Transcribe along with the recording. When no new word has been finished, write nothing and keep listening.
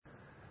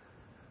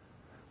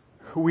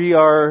We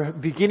are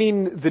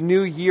beginning the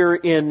new year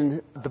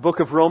in the book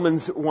of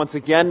Romans once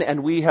again,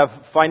 and we have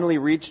finally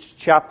reached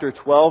chapter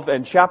 12.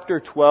 And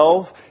chapter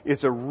 12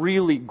 is a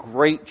really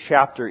great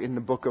chapter in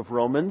the book of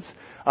Romans.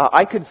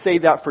 I could say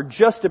that for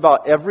just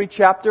about every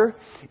chapter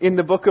in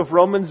the book of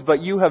Romans,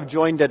 but you have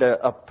joined at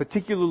a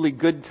particularly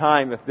good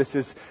time if this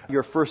is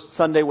your first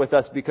Sunday with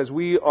us, because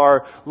we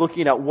are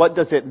looking at what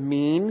does it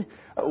mean,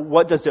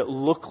 what does it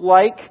look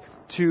like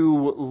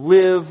to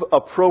live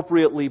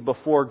appropriately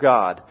before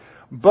God.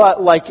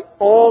 But like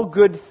all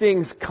good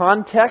things,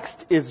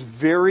 context is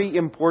very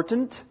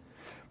important.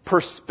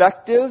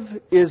 Perspective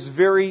is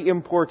very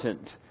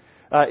important.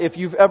 If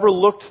you've ever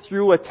looked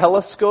through a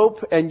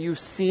telescope and you've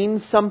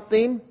seen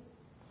something,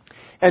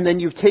 and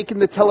then you've taken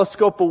the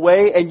telescope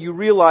away and you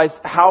realize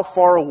how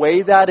far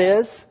away that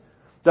is,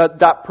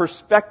 that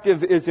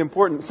perspective is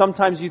important.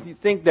 Sometimes you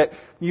think that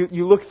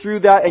you look through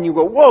that and you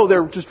go, whoa,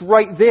 they're just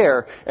right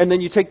there. And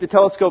then you take the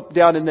telescope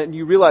down and then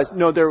you realize,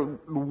 no, they're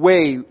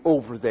way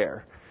over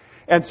there.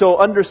 And so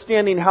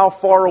understanding how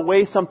far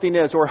away something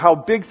is or how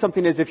big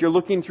something is, if you're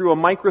looking through a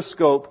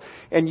microscope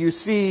and you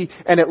see,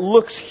 and it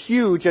looks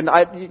huge, and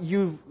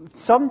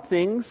some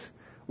things,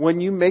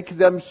 when you make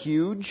them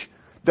huge,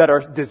 that are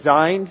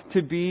designed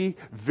to be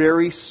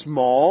very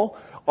small,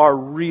 are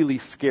really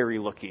scary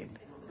looking.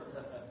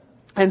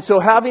 And so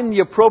having the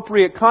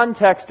appropriate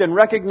context and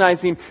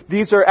recognizing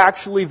these are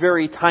actually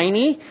very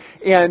tiny,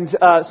 and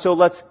so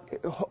let's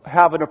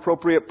have an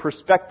appropriate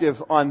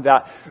perspective on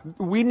that.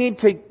 We need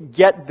to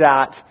get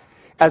that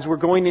as we're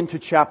going into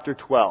chapter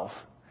 12.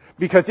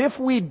 Because if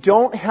we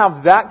don't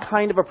have that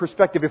kind of a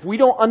perspective, if we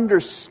don't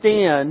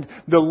understand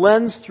the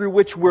lens through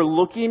which we're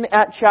looking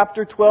at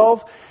chapter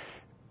 12,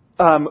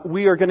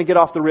 we are going to get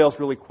off the rails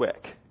really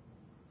quick.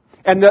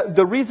 And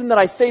the reason that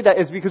I say that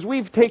is because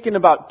we've taken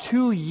about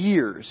 2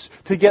 years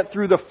to get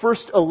through the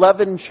first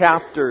 11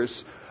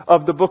 chapters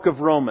of the book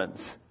of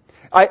Romans.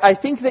 I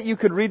think that you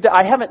could read that.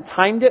 I haven't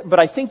timed it, but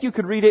I think you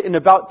could read it in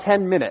about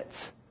 10 minutes.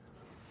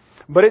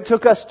 But it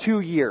took us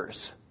 2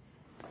 years.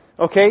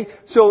 Okay?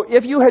 So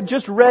if you had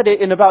just read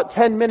it in about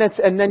 10 minutes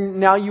and then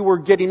now you were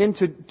getting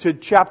into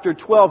chapter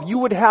 12, you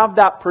would have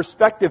that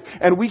perspective.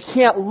 And we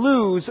can't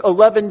lose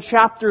 11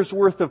 chapters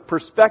worth of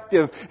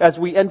perspective as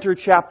we enter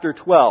chapter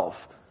 12.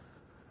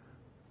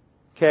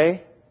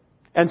 Okay?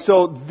 And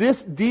so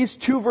these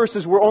 2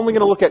 verses, we're only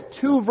going to look at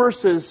 2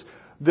 verses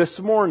this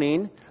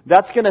morning.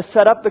 That's going to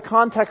set up the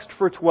context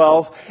for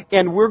 12.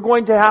 And we're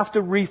going to have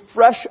to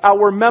refresh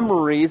our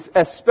memories,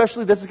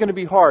 especially this is going to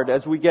be hard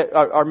as we get,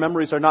 our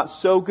memories are not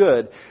so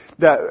good,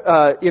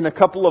 that in a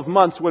couple of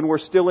months when we're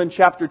still in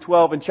chapter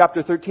 12 and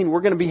chapter 13,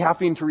 we're going to be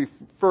having to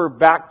refer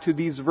back to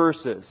these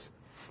verses.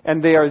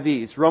 And they are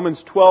these.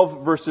 Romans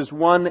 12 verses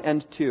 1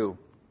 and 2.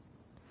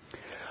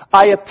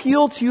 I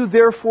appeal to you,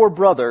 therefore,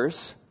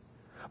 brothers,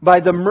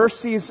 by the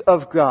mercies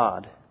of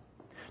God,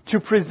 to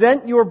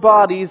present your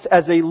bodies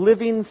as a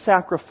living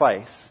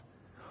sacrifice,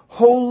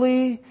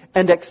 holy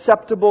and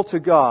acceptable to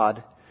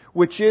God,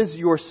 which is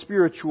your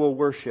spiritual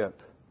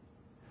worship.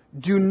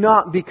 Do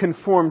not be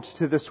conformed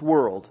to this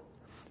world,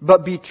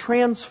 but be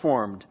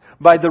transformed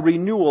by the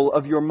renewal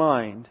of your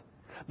mind,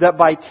 that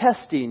by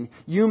testing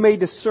you may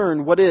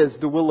discern what is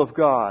the will of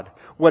God,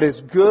 what is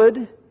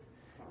good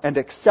and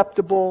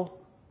acceptable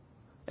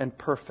and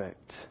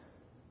perfect.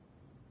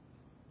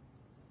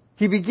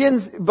 He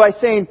begins by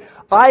saying,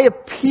 I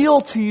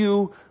appeal to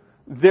you,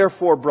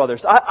 therefore,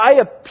 brothers. I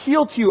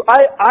appeal to you.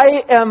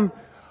 I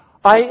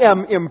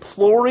am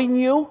imploring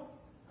you.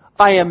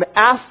 I am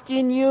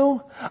asking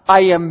you.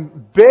 I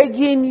am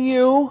begging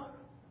you.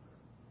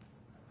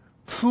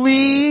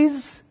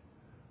 Please,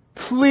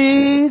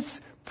 please,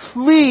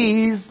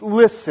 please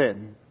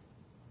listen.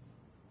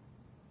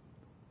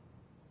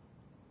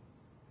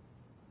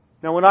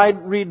 Now, when I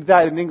read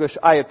that in English,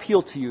 I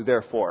appeal to you,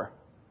 therefore,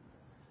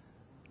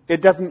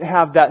 it doesn't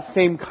have that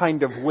same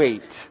kind of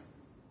weight.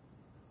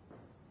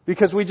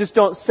 Because we just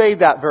don't say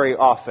that very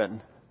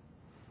often.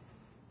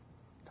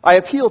 I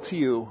appeal to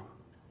you.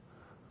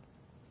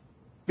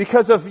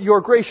 Because of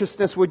your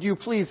graciousness, would you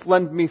please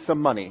lend me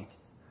some money?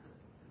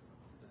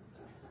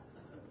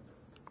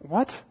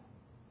 What?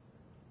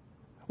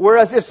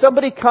 Whereas if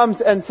somebody comes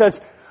and says,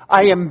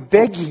 I am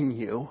begging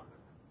you,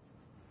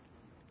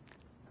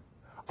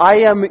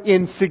 I am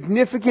in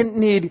significant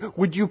need.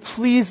 Would you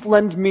please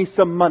lend me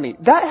some money?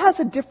 That has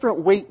a different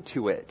weight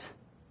to it.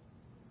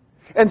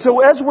 And so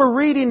as we're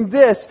reading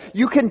this,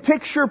 you can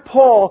picture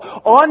Paul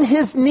on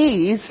his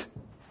knees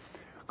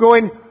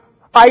going,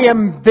 I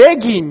am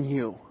begging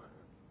you.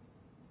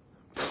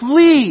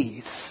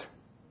 Please.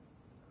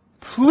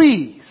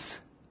 Please.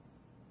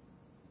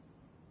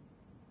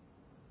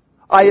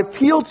 I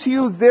appeal to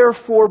you,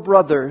 therefore,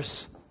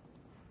 brothers.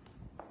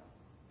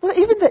 Well,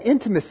 even the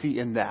intimacy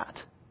in that.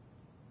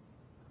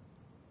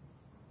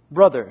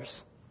 Brothers,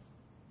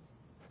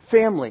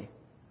 family.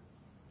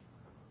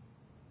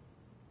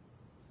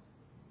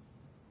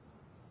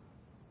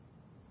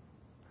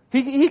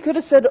 He could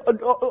have said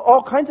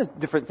all kinds of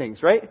different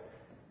things, right?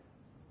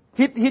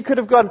 He could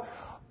have gone,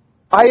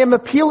 I am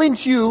appealing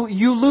to you,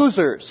 you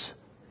losers.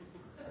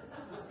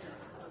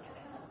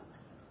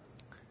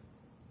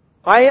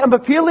 I am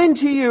appealing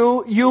to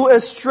you, you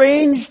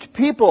estranged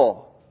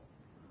people.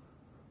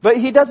 But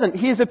he doesn't.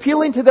 He is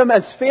appealing to them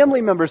as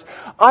family members.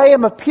 I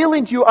am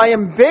appealing to you, I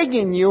am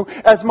begging you,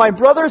 as my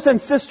brothers and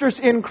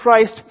sisters in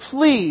Christ,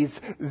 please,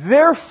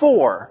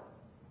 therefore,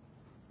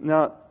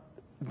 11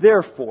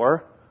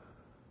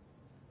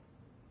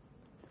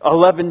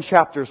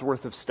 chapters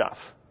worth of stuff.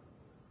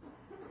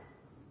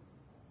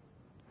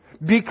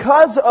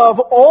 Because of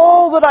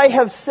all that I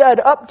have said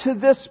up to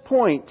this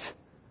point,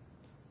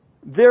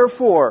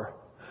 therefore,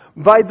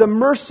 by the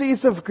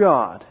mercies of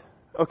God.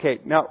 Okay,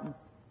 now,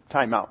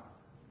 time out.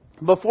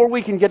 Before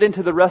we can get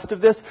into the rest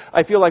of this,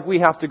 I feel like we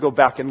have to go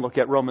back and look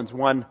at Romans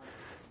 1,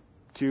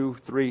 2,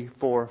 3,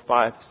 4,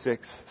 5,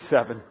 6,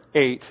 7,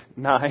 8,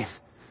 9,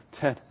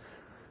 10,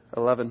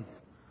 11.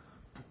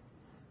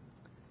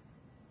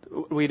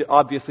 We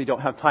obviously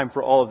don't have time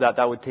for all of that.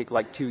 That would take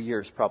like 2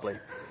 years probably.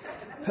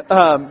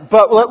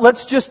 But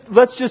let's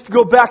just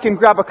go back and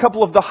grab a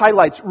couple of the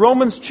highlights.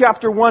 Romans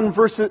chapter 1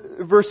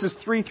 verses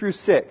 3 through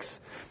 6.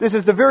 This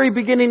is the very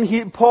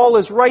beginning. Paul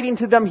is writing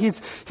to them. He's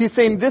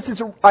saying,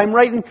 I'm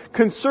writing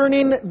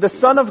concerning the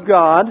Son of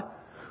God,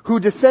 who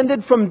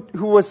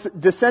was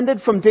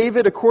descended from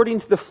David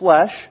according to the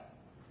flesh,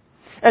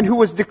 and who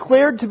was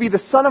declared to be the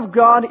Son of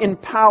God in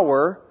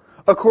power,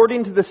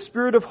 according to the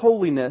Spirit of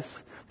holiness,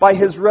 by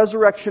His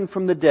resurrection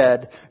from the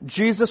dead,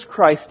 Jesus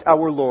Christ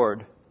our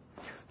Lord,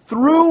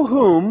 through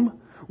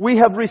whom we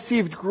have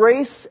received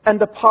grace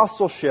and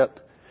apostleship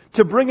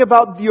to bring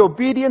about the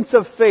obedience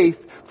of faith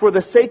for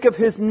the sake of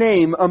His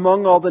name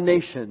among all the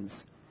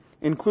nations,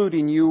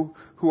 including you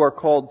who are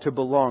called to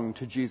belong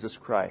to Jesus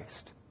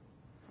Christ.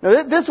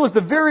 Now, this was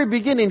the very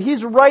beginning.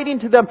 He's writing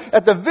to them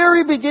at the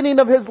very beginning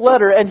of his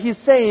letter, and he's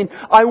saying,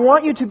 I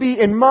want you to be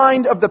in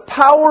mind of the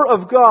power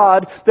of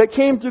God that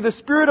came through the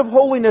Spirit of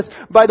holiness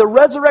by the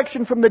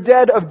resurrection from the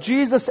dead of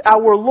Jesus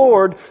our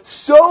Lord,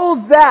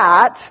 so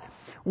that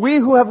we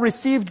who have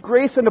received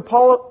grace and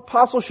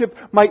apostleship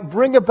might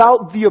bring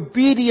about the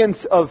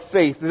obedience of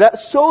faith,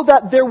 so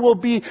that there will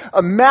be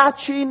a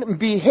matching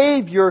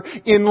behavior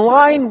in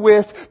line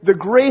with the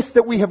grace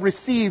that we have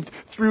received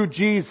through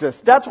Jesus.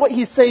 That's what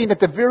he's saying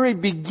at the very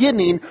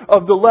beginning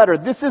of the letter.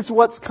 This is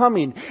what's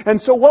coming. And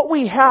so what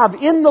we have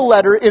in the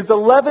letter is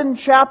 11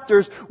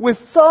 chapters with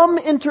some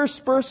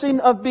interspersing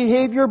of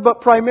behavior,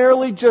 but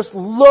primarily just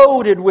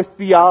loaded with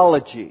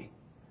theology.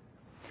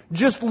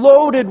 Just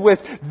loaded with,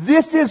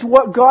 this is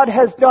what God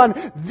has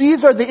done.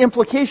 These are the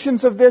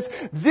implications of this.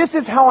 This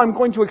is how I'm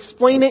going to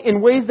explain it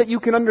in ways that you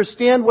can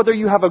understand, whether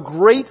you have a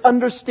great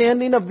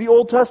understanding of the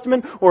Old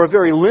Testament or a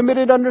very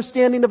limited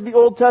understanding of the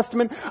Old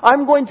Testament.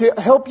 I'm going to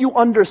help you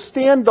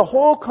understand the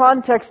whole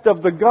context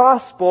of the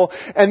gospel.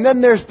 And then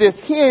there's this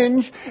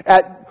hinge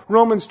at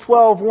Romans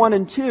 12, 1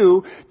 and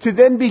 2, to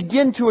then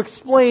begin to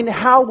explain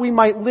how we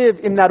might live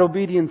in that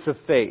obedience of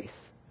faith.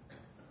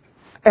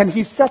 And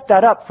he set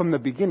that up from the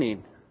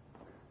beginning.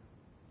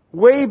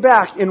 Way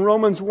back in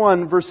Romans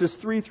 1, verses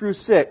 3 through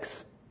 6,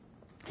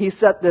 he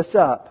set this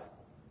up.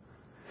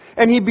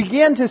 And he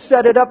began to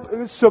set it up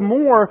some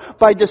more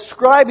by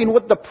describing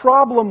what the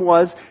problem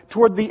was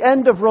toward the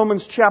end of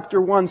Romans chapter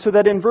 1, so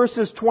that in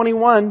verses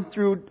 21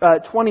 through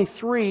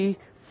 23,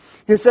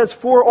 he says,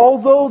 for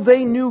although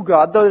they knew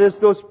God, that is,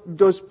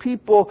 those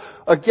people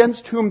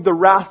against whom the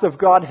wrath of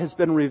God has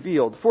been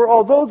revealed, for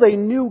although they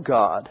knew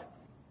God,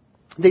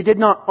 they did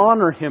not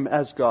honor Him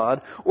as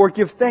God or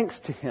give thanks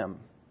to Him.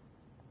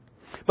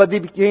 But they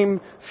became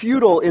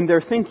futile in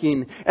their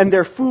thinking, and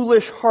their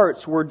foolish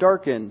hearts were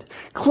darkened.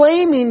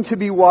 Claiming to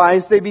be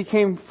wise, they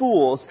became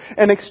fools,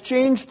 and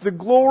exchanged the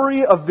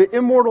glory of the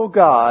immortal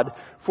God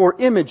for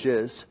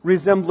images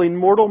resembling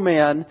mortal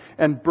man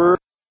and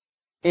birds,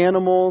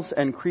 animals,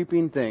 and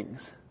creeping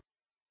things.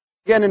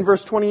 Again, in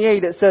verse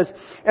 28, it says,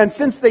 and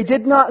since they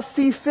did not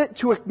see fit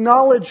to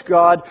acknowledge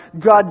God,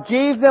 God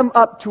gave them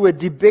up to a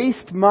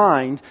debased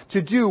mind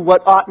to do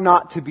what ought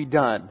not to be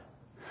done.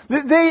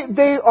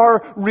 They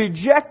are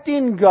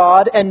rejecting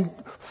God and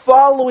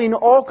following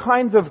all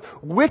kinds of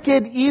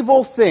wicked,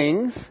 evil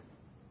things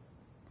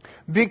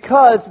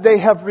because they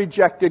have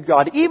rejected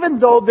God. Even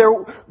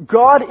though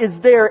God is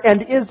there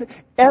and is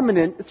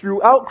eminent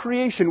throughout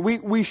creation,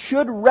 we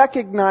should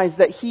recognize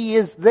that He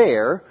is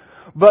there,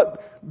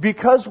 but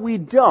because we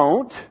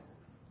don't,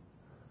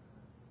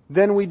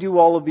 then we do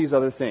all of these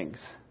other things.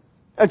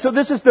 And so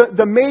this is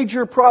the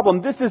major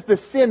problem. This is the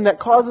sin that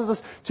causes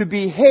us to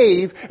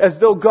behave as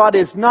though God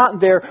is not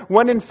there,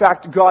 when in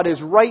fact God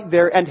is right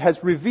there and has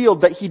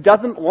revealed that He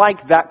doesn't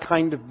like that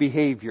kind of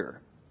behavior.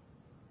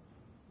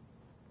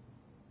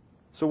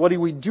 So what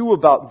do we do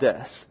about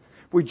this?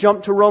 We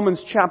jump to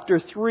Romans chapter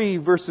 3,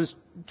 verses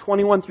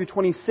 21 through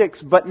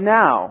 26. But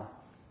now,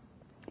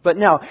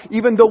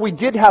 even though we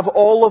did have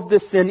all of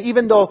this sin,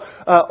 even though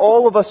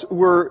all of us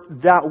were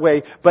that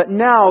way, but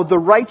now the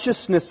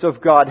righteousness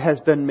of God has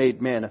been made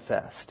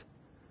manifest,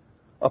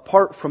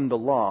 apart from the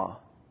law.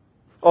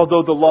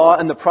 Although the law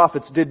and the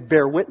prophets did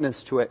bear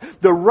witness to it.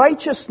 The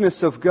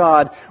righteousness of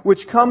God,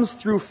 which comes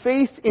through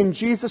faith in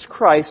Jesus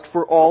Christ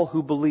for all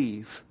who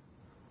believe.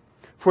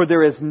 For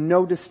there is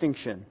no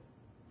distinction.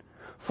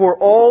 For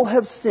all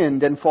have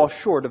sinned and fall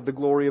short of the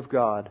glory of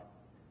God,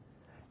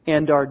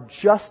 and are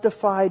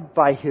justified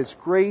by His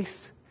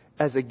grace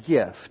as a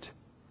gift,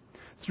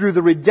 through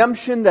the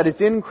redemption that is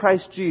in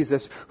Christ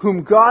Jesus,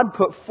 whom God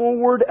put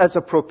forward as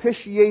a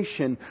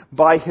propitiation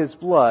by His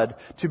blood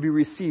to be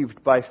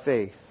received by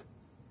faith.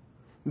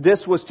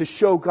 This was to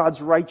show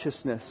God's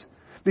righteousness,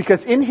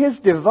 because in His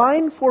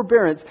divine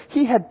forbearance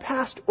He had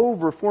passed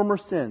over former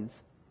sins.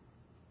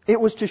 It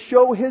was to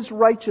show His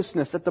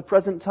righteousness at the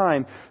present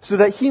time, so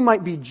that He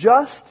might be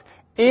just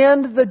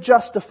and the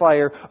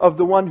justifier of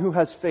the one who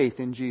has faith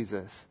in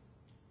Jesus.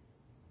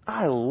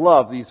 I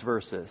love these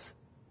verses.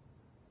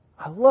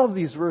 I love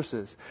these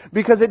verses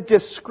because it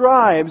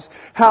describes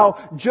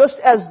how just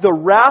as the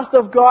wrath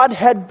of God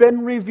had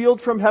been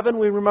revealed from heaven,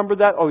 we remember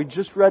that? Oh, we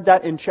just read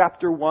that in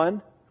chapter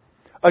 1.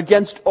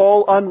 Against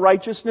all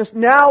unrighteousness.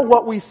 Now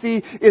what we see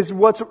is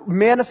what's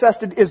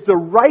manifested is the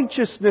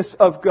righteousness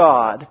of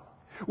God,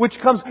 which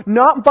comes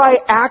not by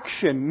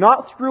action,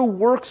 not through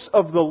works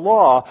of the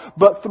law,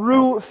 but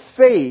through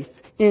faith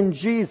in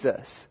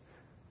Jesus.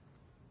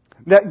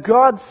 That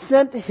God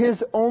sent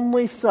His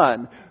only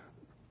Son,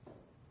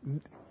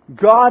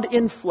 God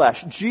in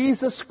flesh,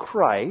 Jesus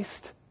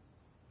Christ,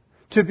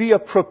 to be a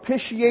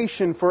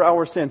propitiation for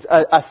our sins,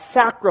 a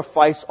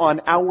sacrifice on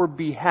our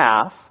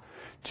behalf,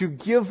 to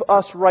give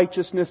us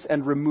righteousness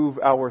and remove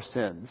our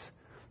sins.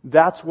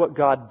 That's what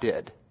God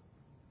did.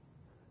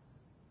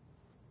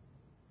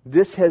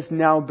 This has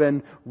now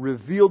been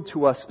revealed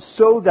to us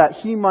so that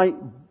He might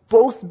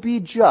both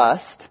be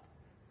just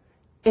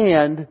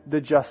and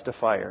the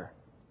justifier.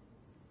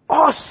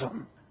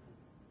 Awesome!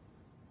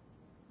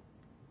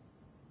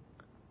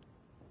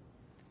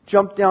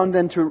 Jump down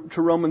then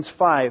to Romans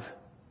 5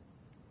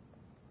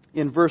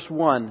 in verse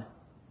 1.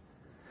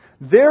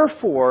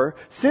 Therefore,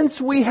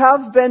 since we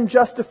have been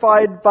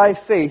justified by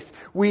faith,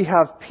 we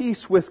have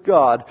peace with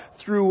God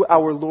through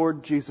our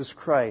Lord Jesus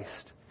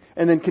Christ.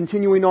 And then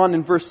continuing on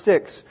in verse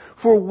 6,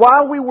 for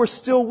while we were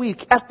still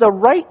weak, at the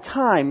right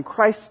time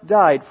Christ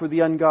died for the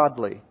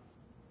ungodly.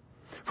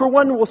 For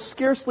one will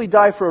scarcely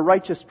die for a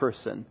righteous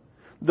person,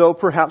 though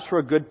perhaps for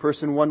a good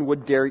person one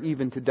would dare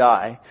even to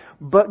die.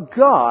 But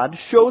God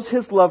shows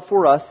His love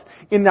for us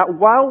in that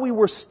while we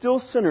were still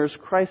sinners,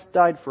 Christ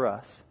died for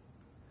us.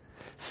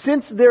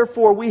 Since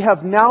therefore we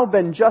have now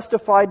been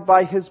justified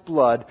by His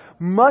blood,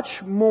 much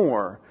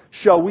more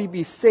shall we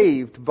be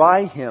saved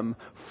by Him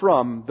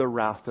from the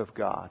wrath of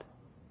God.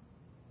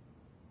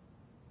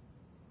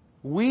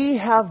 We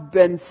have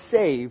been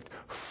saved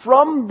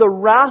from the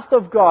wrath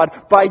of God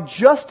by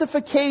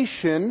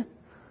justification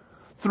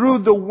through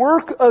the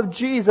work of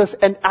Jesus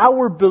and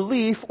our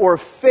belief or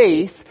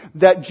faith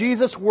that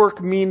Jesus' work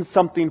means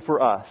something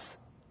for us.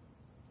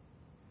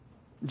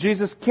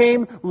 Jesus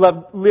came,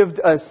 lived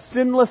a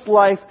sinless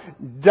life,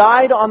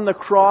 died on the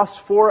cross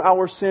for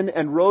our sin,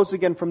 and rose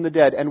again from the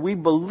dead. And we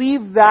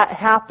believe that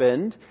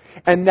happened,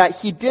 and that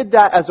He did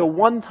that as a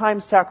one-time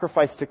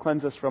sacrifice to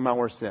cleanse us from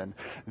our sin.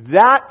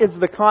 That is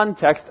the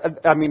context,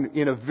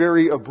 in a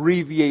very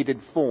abbreviated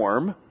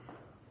form.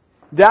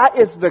 That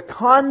is the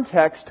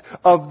context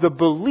of the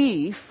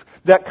belief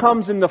that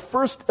comes in the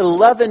first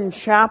 11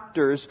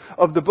 chapters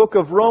of the book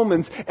of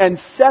Romans and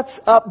sets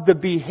up the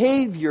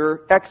behavior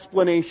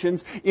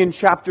explanations in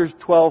chapters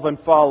 12 and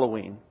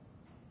following.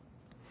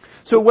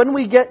 So when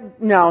we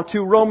get now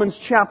to Romans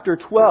chapter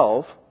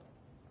 12,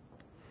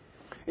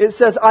 it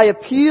says, I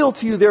appeal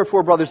to you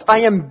therefore, brothers,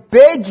 I am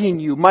begging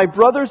you, my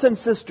brothers and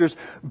sisters,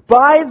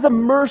 by the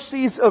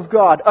mercies of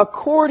God,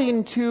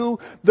 according to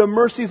the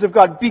mercies of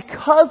God,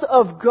 because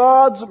of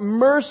God's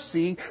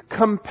mercy,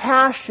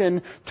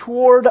 compassion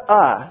toward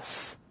us,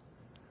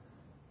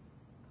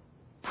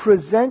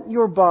 present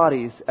your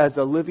bodies as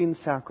a living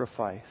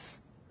sacrifice,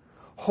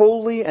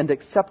 holy and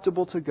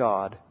acceptable to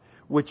God,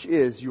 which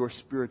is your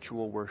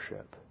spiritual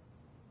worship.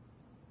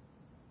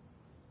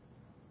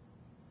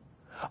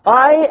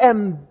 I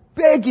am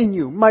begging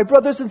you, my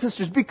brothers and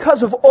sisters,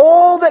 because of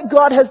all that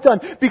God has done,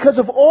 because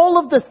of all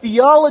of the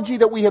theology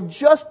that we have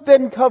just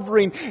been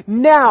covering,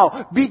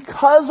 now,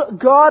 because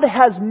God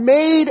has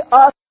made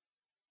us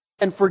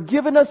and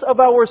forgiven us of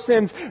our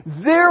sins,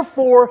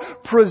 therefore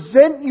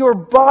present your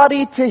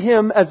body to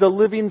Him as a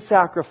living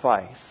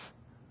sacrifice.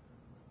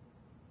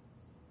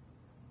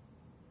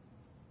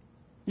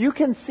 You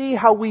can see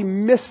how we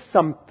miss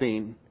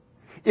something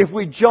if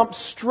we jump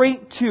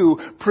straight to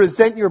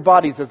present your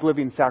bodies as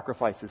living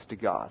sacrifices to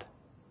God.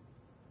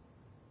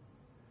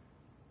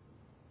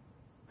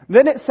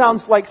 Then it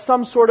sounds like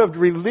some sort of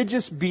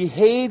religious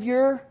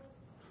behavior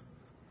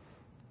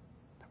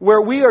where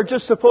we are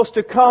just supposed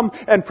to come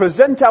and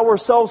present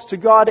ourselves to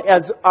God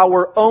as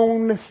our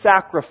own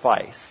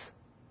sacrifice.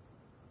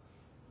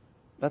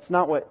 That's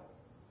not what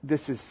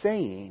this is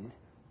saying.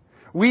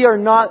 We are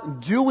not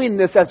doing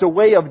this as a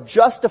way of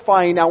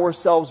justifying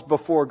ourselves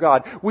before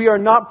God. We are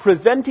not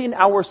presenting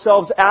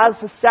ourselves as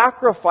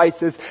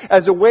sacrifices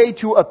as a way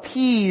to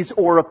appease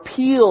or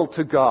appeal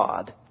to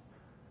God.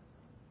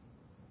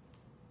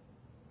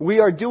 We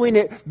are doing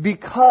it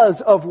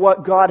because of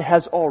what God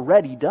has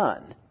already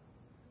done.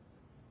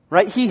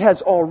 Right? He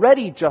has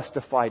already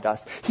justified us.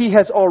 He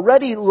has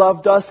already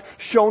loved us,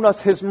 shown us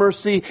His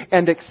mercy,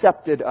 and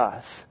accepted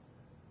us.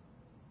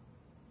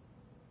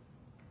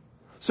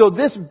 So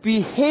this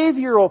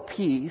behavioral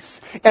piece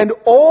and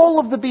all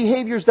of the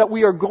behaviors that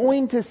we are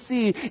going to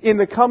see in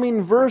the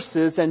coming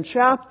verses and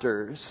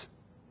chapters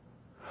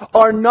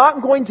are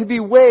not going to be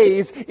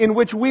ways in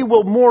which we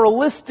will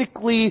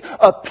moralistically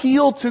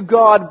appeal to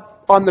God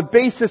on the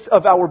basis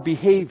of our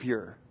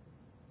behavior.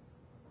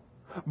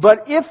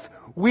 But if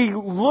we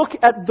look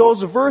at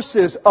those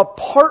verses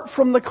apart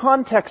from the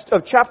context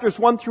of chapters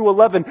 1 through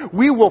 11,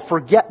 we will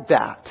forget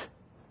that.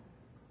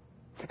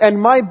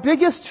 And my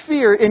biggest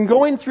fear in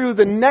going through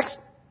the next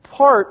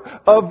part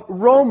of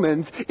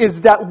Romans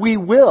is that we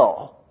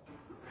will.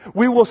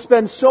 We will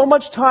spend so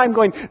much time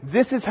going,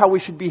 this is how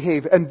we should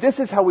behave, and this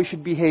is how we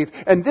should behave,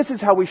 and this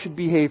is how we should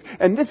behave,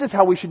 and this is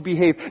how we should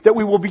behave, that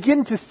we will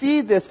begin to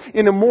see this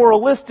in a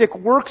moralistic,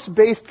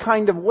 works-based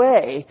kind of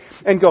way,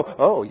 and go,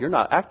 oh, you're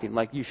not acting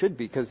like you should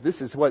be, because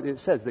this is what it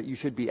says that you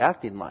should be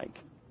acting like.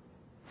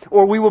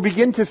 Or we will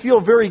begin to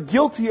feel very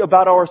guilty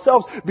about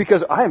ourselves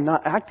because I am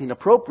not acting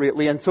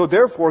appropriately, and so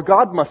therefore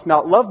God must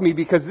not love me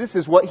because this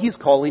is what He's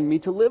calling me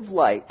to live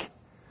like.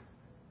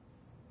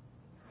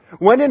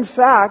 When in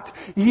fact,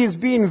 He is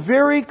being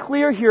very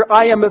clear here,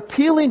 I am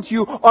appealing to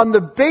you on the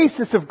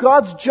basis of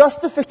God's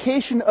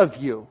justification of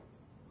you.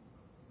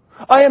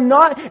 I am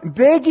not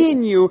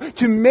begging you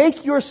to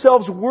make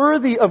yourselves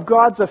worthy of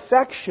God's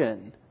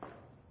affection.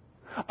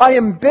 I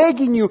am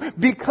begging you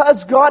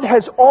because God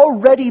has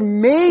already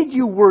made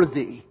you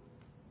worthy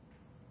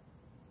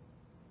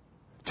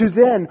to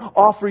then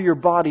offer your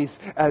bodies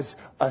as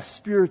a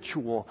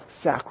spiritual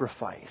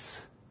sacrifice.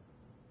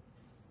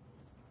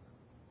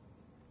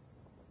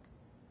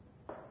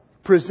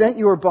 Present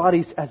your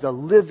bodies as a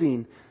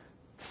living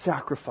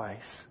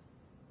sacrifice,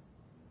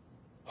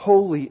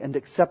 holy and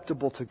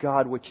acceptable to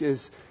God, which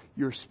is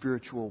your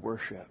spiritual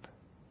worship.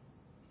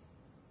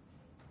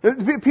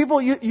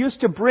 People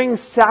used to bring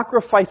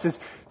sacrifices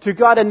to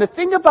God, and the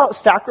thing about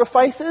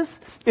sacrifices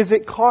is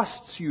it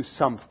costs you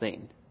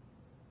something.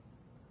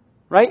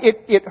 Right?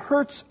 It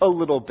hurts a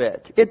little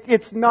bit.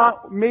 It's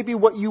not maybe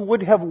what you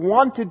would have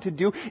wanted to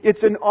do.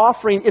 It's an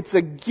offering, it's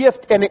a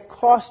gift, and it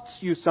costs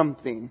you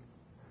something.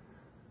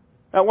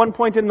 At one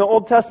point in the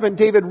Old Testament,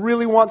 David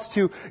really wants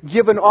to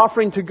give an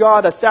offering to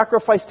God, a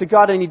sacrifice to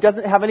God, and he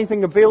doesn't have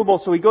anything available,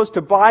 so he goes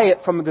to buy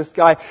it from this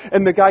guy,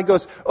 and the guy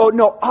goes, oh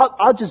no,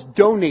 I'll just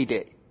donate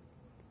it.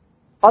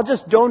 I'll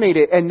just donate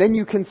it, and then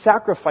you can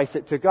sacrifice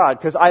it to God,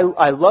 because I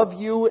love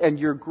you, and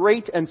you're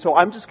great, and so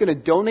I'm just going to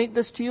donate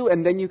this to you,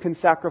 and then you can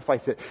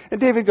sacrifice it.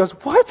 And David goes,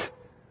 what?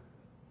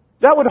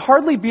 That would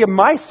hardly be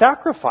my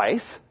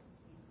sacrifice.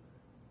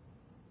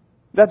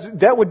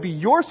 That would be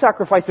your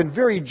sacrifice, and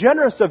very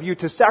generous of you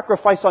to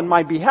sacrifice on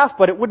my behalf,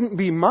 but it wouldn't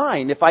be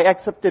mine if I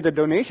accepted a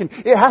donation.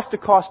 It has to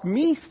cost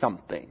me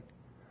something.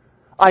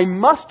 I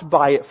must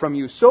buy it from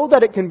you so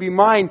that it can be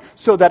mine,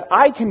 so that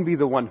I can be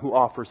the one who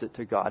offers it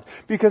to God,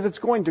 because it's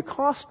going to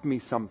cost me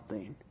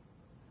something.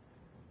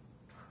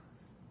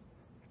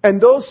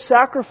 And those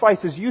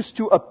sacrifices used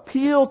to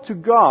appeal to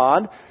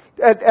God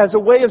as a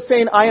way of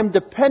saying, I am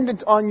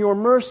dependent on your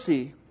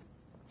mercy.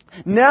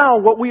 Now,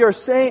 what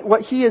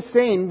he is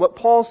saying, what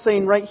Paul's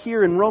saying right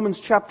here in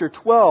Romans chapter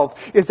 12,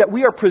 is that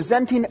we are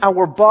presenting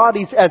our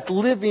bodies as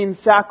living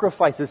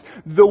sacrifices.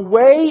 The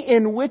way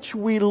in which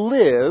we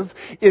live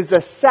is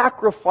a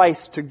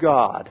sacrifice to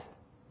God.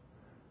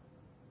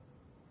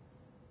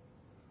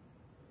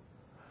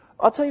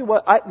 I'll tell you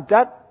what,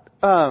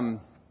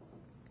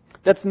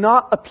 that's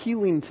not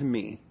appealing to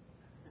me.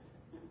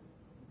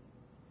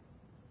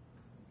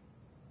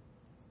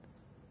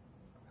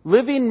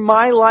 Living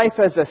my life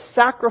as a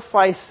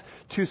sacrifice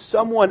to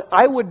someone,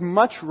 I would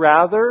much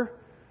rather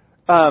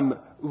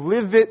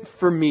live it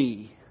for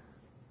me.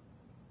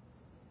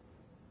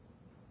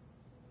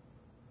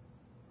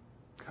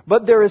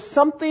 But there is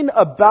something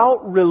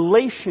about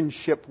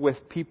relationship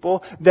with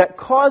people that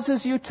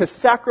causes you to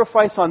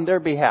sacrifice on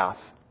their behalf.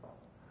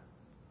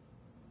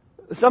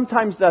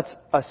 Sometimes that's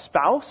a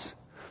spouse.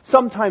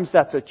 Sometimes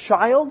that's a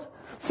child.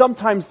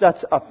 Sometimes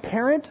that's a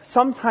parent.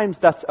 Sometimes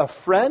that's a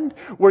friend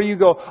where you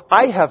go,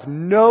 I have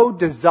no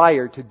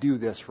desire to do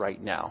this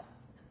right now.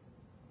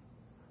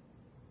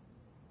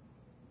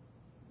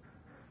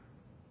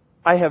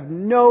 I have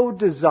no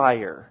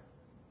desire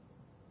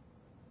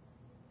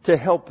to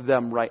help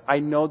them right. I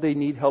know they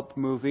need help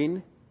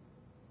moving.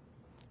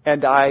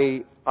 And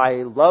I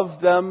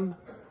love them,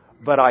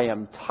 but I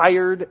am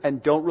tired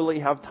and don't really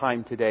have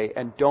time today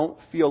and don't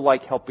feel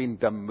like helping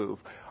them move.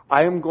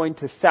 I am going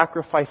to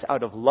sacrifice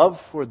out of love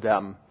for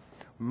them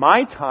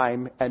my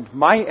time and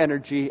my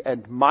energy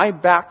and my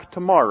back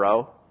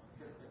tomorrow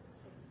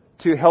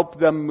to help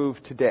them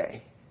move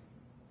today.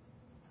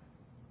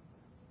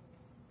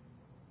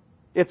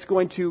 It's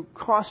going to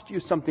cost you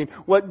something.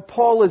 What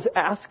Paul is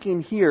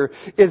asking here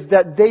is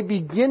that they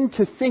begin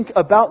to think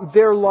about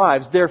their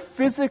lives, their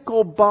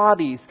physical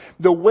bodies,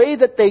 the way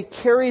that they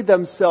carry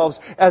themselves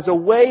as a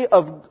way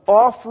of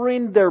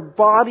offering their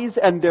bodies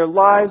and their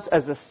lives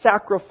as a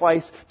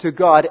sacrifice to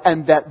God,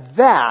 and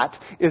that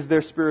is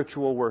their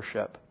spiritual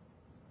worship.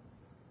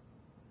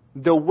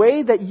 The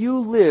way that you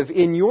live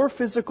in your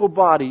physical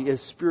body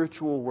is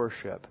spiritual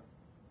worship.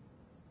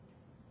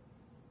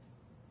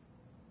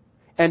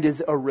 And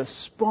is a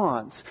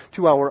response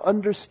to our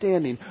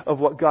understanding of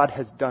what God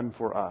has done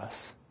for us.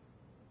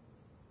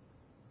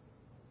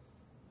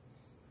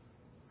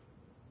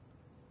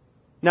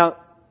 Now,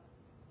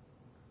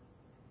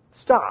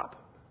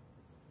 stop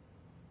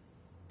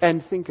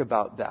and think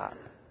about that.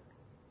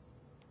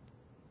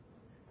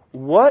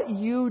 What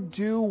you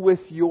do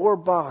with your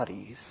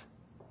bodies,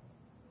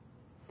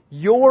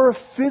 your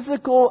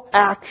physical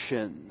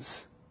actions,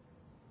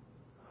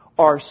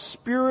 are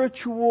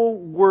spiritual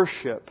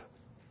worship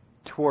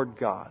toward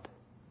God.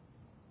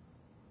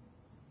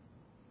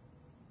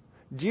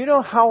 Do you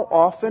know how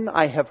often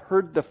I have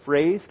heard the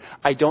phrase,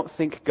 "I don't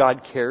think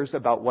God cares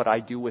about what I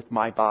do with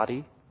my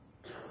body"?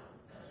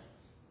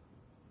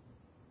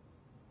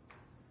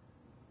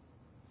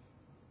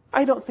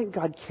 I don't think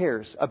God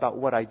cares about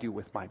what I do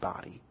with my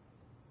body.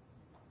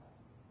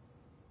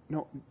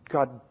 No,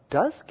 God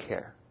does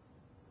care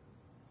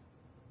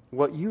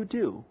what you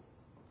do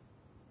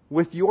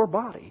with your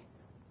body.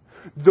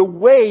 The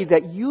way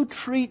that you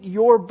treat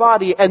your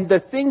body and the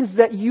things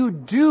that you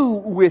do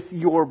with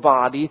your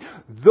body,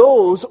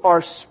 those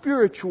are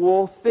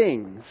spiritual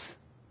things.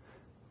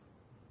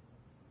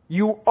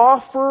 You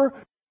offer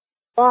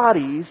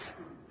bodies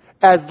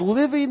as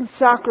living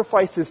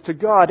sacrifices to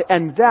God,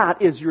 and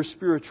that is your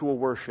spiritual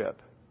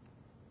worship.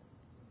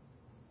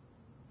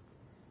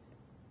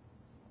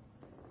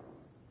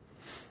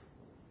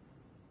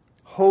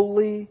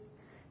 Holy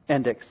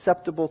and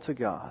acceptable to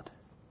God.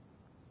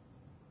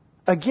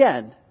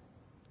 Again,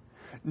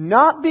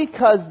 not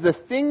because the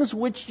things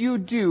which you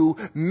do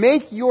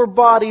make your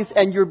bodies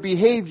and your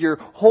behavior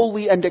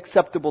holy and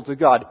acceptable to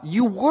God.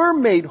 You were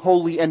made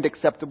holy and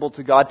acceptable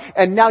to God,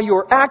 and now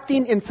you're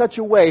acting in such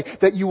a way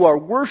that you are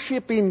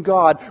worshiping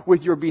God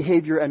with your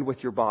behavior and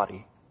with your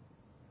body.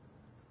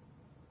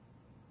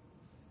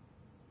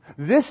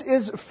 This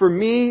is, for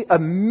me, a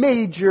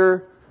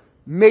major,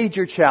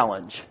 major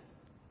challenge.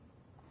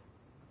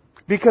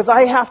 Because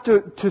I have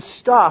to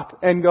stop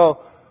and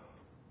go,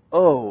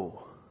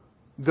 oh,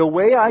 the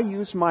way I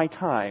use my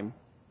time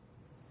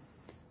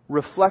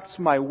reflects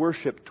my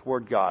worship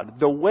toward God.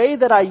 The way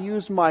that I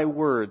use my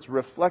words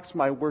reflects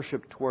my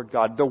worship toward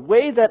God. The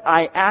way that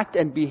I act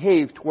and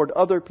behave toward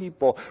other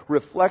people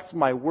reflects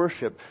my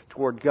worship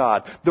toward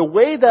God. The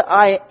way that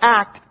I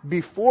act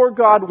before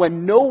God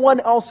when no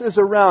one else is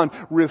around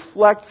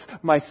reflects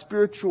my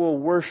spiritual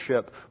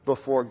worship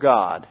before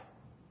God.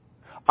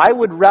 I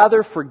would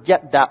rather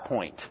forget that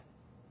point.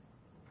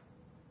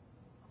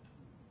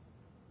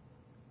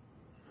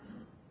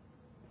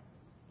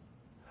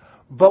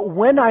 But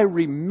when I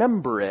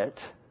remember it,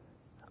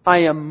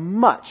 I am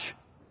much,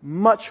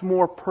 much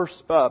more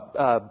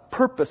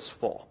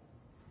purposeful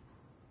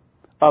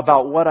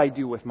about what I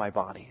do with my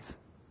bodies.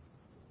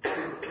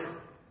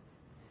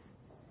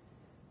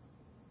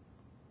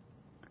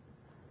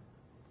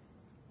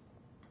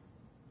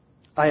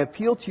 I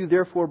appeal to you,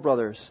 therefore,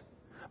 brothers,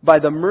 by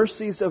the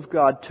mercies of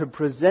God, to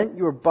present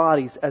your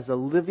bodies as a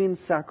living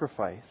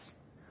sacrifice,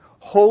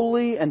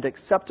 holy and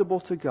acceptable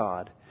to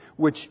God,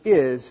 which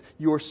is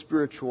your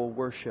spiritual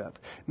worship.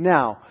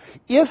 Now,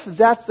 if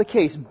that's the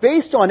case,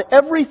 based on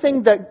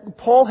everything that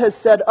Paul has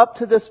said up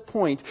to this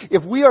point,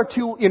 if we are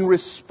to, in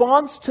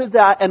response to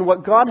that and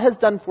what God has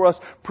done for us,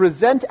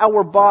 present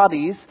our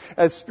bodies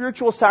as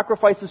spiritual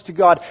sacrifices to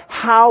God,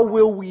 how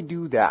will we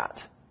do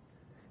that?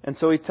 And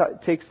so he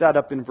takes that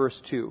up in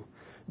verse 2.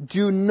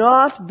 Do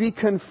not be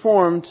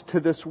conformed to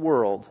this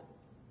world,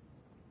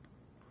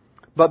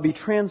 but be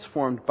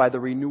transformed by the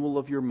renewal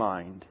of your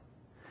mind,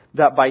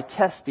 that by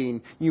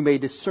testing you may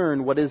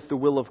discern what is the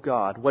will of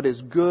God, what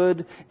is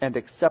good and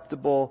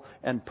acceptable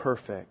and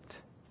perfect.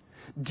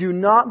 Do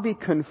not be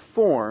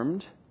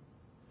conformed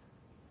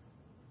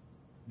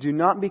to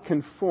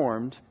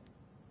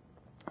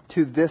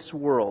this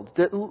world.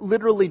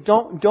 Literally,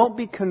 don't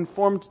be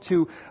conformed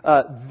to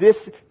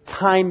this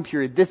time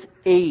period, this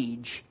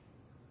age.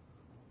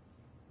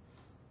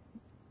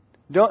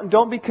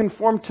 Don't be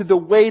conformed to the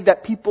way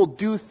that people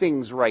do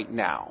things right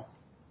now.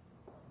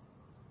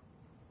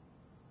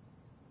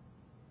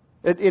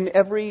 In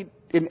every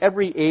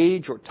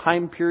age or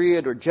time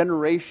period or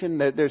generation,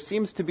 there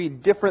seems to be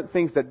different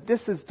things that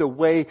this is the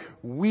way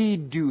we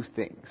do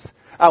things.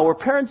 Our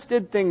parents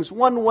did things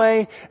one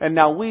way, and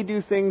now we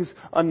do things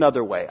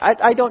another way.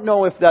 I don't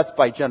know if that's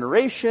by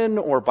generation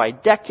or by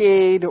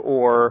decade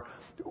or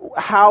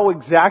how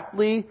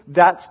exactly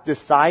that's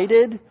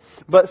decided,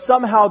 but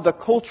somehow the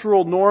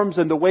cultural norms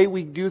and the way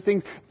we do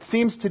things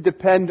seems to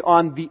depend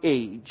on the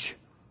age.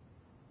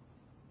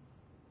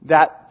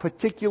 That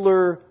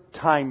particular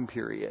time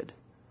period.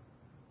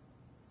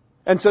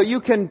 And so you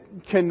can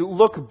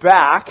look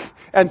back,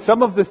 and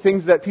some of the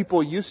things that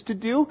people used to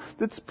do,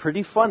 that's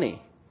pretty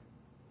funny.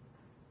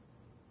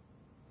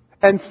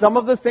 And some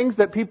of the things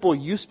that people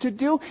used to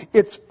do,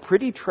 it's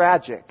pretty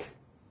tragic.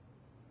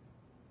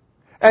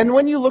 And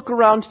when you look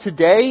around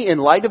today, in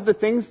light of the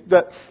things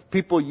that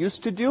people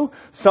used to do,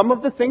 some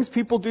of the things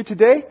people do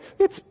today,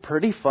 it's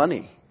pretty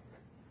funny.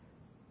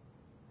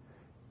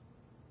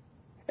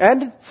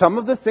 And some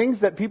of the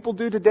things that people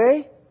do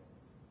today,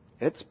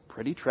 it's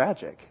pretty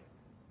tragic.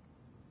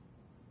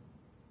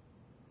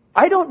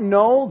 I don't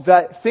know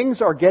that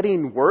things are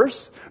getting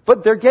worse,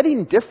 but they're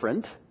getting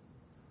different.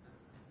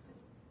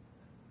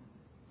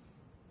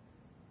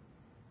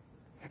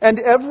 And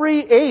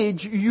every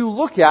age you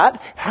look at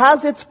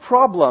has its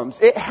problems.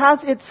 It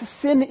has its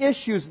sin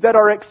issues that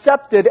are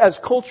accepted as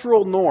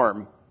cultural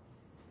norm.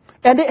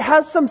 And it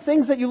has some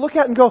things that you look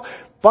at and go,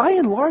 by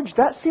and large,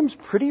 that seems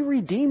pretty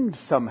redeemed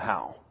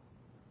somehow.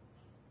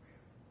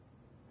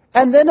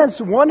 And then as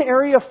one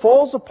area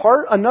falls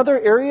apart, another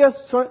area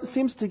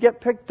seems to get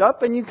picked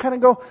up, and you kind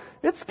of go,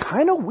 it's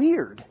kind of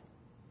weird.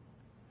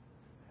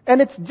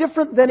 And it's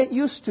different than it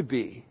used to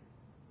be.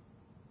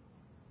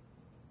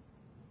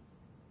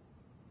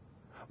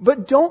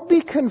 But don't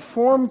be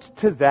conformed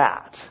to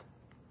that.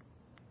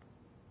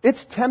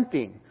 It's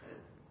tempting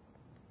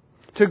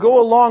to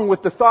go along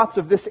with the thoughts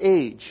of this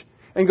age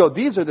and go,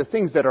 these are the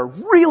things that are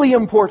really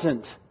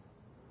important.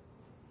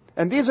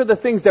 And these are the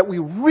things that we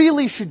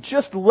really should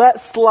just let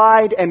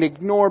slide and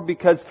ignore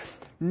because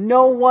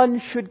no one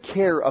should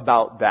care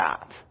about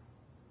that.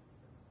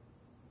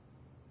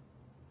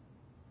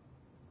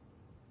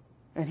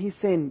 And he's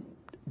saying,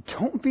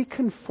 don't be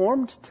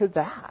conformed to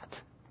that.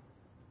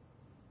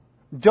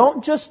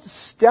 Don't just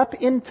step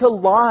into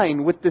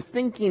line with the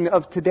thinking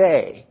of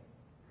today.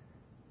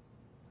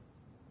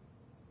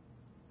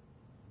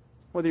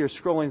 Whether you're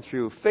scrolling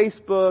through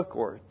Facebook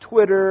or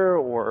Twitter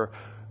or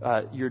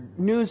your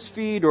news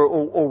feed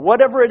or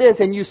whatever it is,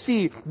 and you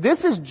see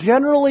this is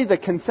generally the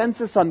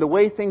consensus on the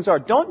way things are.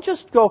 Don't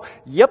just go,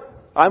 yep,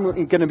 I'm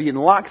going to be in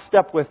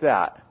lockstep with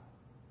that.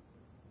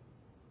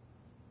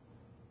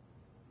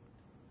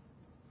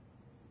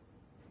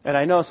 And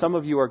I know some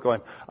of you are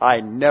going, I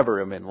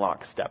never am in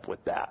lockstep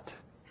with that.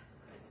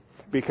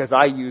 Because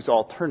I use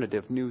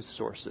alternative news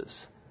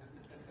sources.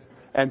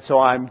 And so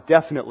I'm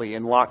definitely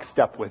in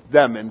lockstep with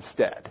them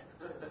instead.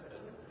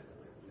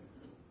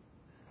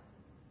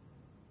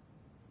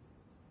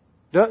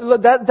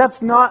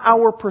 That's not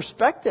our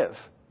perspective.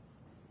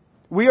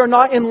 We are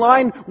not in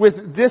line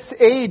with this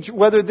age,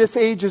 whether this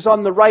age is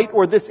on the right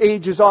or this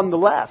age is on the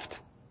left.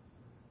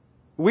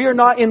 We are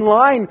not in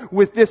line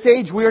with this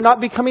age. We are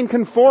not becoming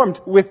conformed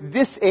with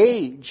this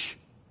age.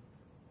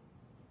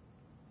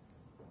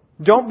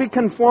 Don't be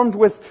conformed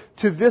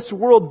to this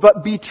world,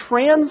 but be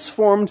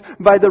transformed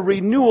by the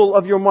renewal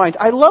of your mind.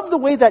 I love the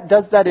way that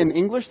does that in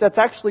English. That's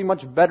actually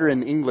much better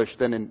in English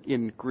than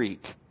in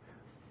Greek.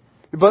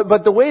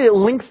 But the way it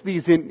links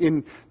these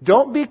in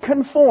don't be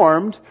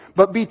conformed,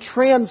 but be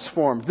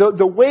transformed.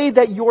 The way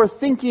that you're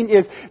thinking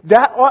is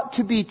that ought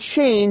to be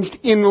changed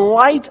in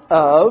light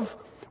of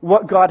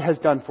what God has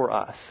done for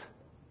us.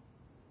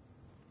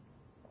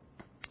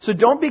 So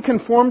don't be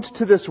conformed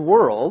to this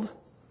world,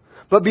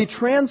 but be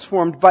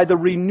transformed by the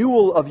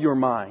renewal of your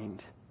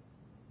mind.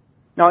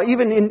 Now,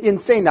 even in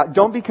saying that,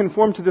 don't be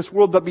conformed to this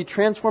world, but be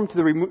transformed to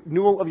the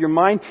renewal of your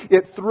mind,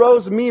 it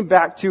throws me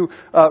back to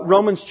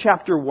Romans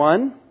chapter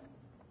 1.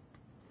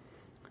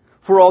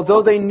 For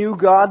although they knew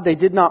God, they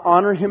did not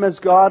honor Him as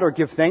God or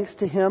give thanks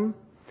to Him,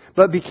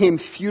 but became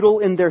futile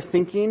in their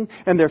thinking,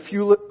 and their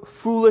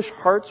foolish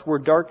hearts were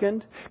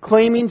darkened.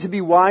 Claiming to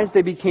be wise,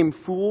 they became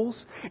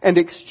fools, and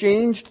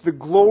exchanged the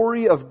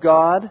glory of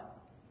God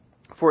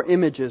for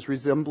images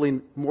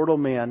resembling mortal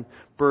man,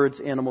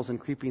 birds, animals, and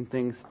creeping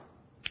things.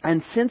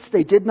 And since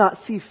they did not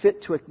see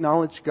fit to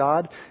acknowledge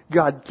God,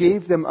 God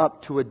gave them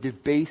up to a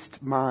debased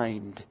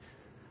mind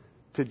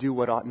to do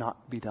what ought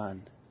not be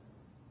done.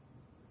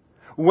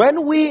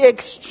 When we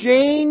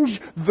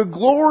exchange the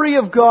glory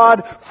of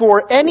God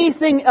for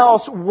anything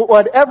else,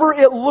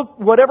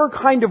 whatever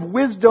kind of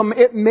wisdom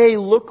it may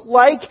look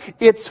like,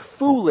 it's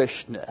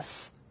foolishness.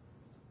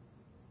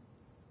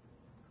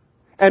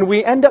 And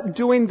we end up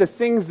doing the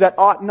things that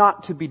ought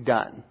not to be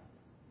done.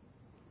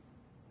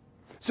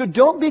 So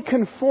don't be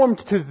conformed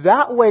to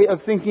that way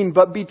of thinking,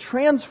 but be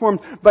transformed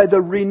by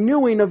the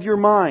renewing of your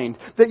mind.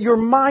 That your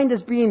mind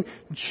is being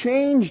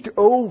changed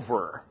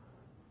over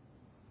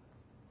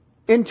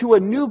into a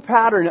new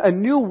pattern, a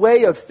new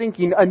way of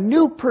thinking, a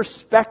new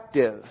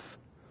perspective.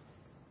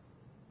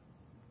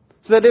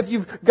 So that if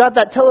you've got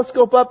that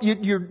telescope up,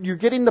 you're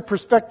getting the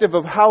perspective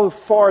of how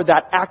far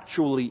that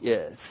actually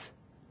is.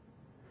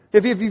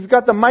 If you've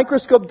got the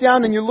microscope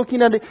down and you're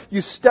looking at it,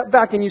 you step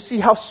back and you see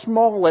how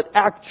small it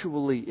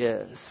actually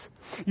is.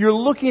 You're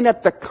looking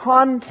at the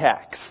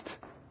context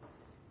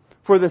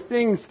for the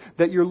things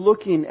that you're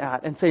looking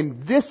at and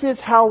saying, this is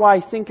how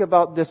I think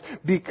about this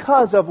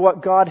because of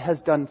what God has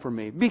done for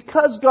me.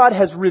 Because God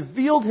has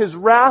revealed His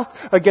wrath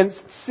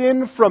against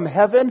sin from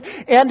heaven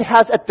and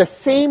has at the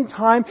same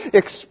time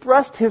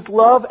expressed His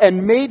love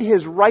and made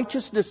His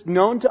righteousness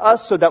known to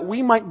us so that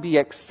we might be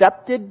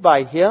accepted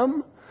by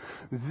Him.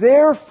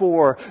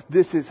 Therefore,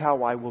 this is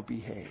how I will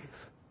behave.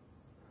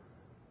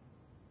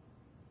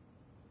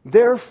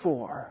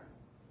 Therefore,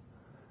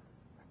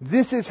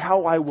 this is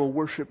how I will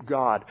worship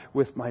God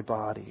with my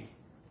body.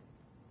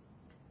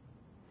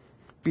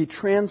 Be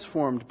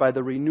transformed by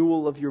the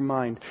renewal of your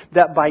mind,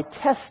 that by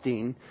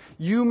testing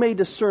you may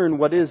discern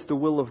what is the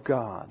will of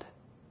God.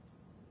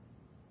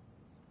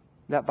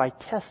 That by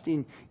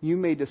testing you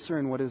may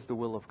discern what is the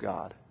will of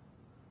God.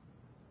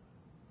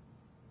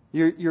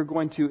 You're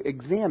going to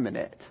examine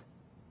it.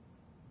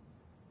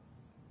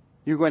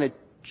 You're going to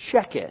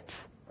check it.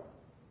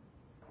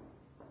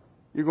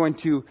 You're going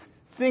to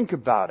think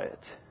about it.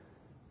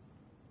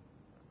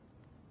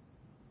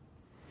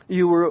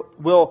 You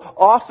will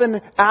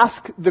often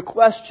ask the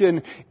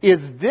question, is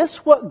this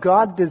what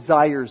God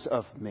desires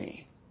of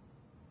me?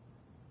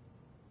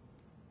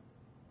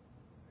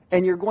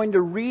 And you're going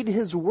to read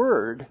His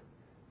Word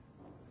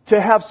to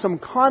have some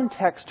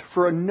context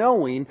for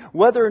knowing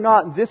whether or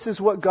not this is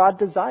what God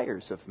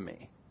desires of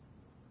me.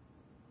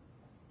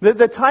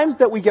 The times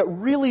that we get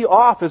really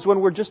off is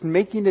when we're just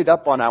making it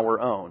up on our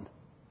own.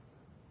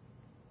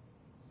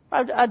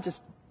 I just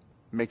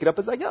make it up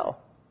as I go.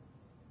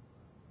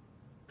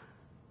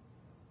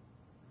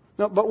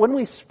 No, but when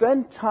we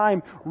spend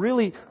time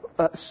really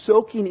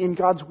soaking in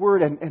God's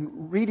Word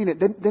and reading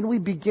it, then we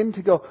begin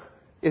to go,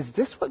 is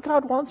this what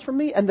God wants from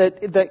me? And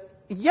the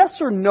yes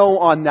or no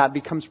on that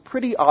becomes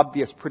pretty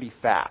obvious pretty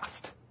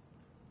fast.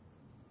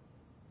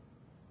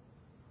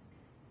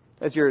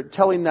 As you're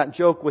telling that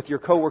joke with your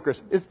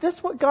coworkers, is this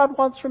what God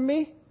wants from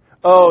me?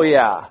 Oh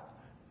yeah,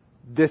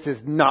 this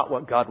is not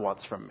what God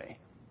wants from me.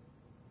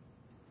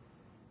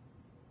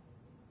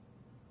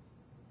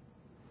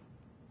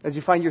 As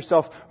you find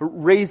yourself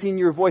raising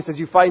your voice, as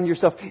you find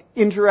yourself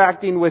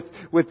interacting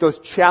with those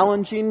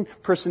challenging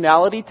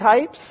personality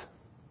types,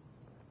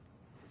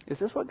 is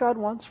this what God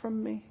wants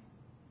from me?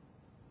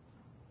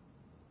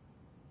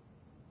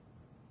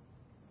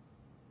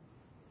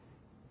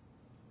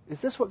 Is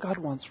this what God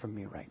wants from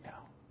me right now?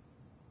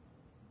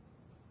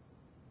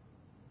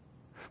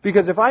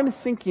 Because if I'm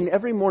thinking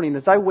every morning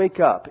as I wake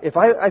up, if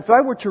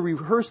I were to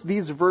rehearse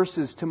these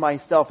verses to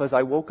myself as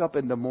I woke up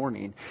in the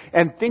morning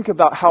and think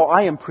about how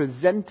I am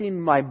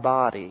presenting my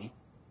body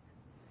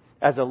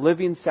as a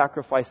living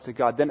sacrifice to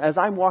God, then as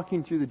I'm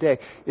walking through the day,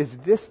 is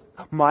this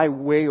my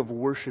way of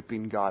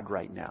worshiping God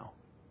right now?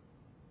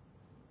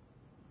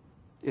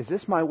 Is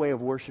this my way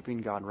of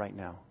worshiping God right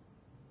now?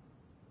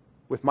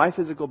 With my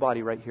physical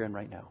body right here and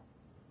right now?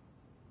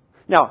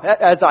 Now,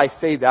 as I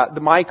say that,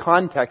 my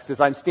context is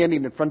I'm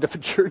standing in front of a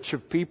church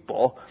of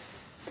people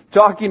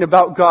talking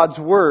about God's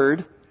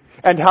Word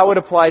and how it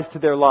applies to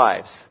their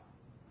lives.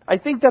 I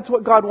think that's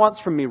what God wants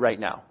from me right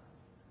now.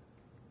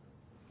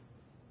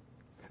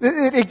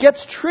 It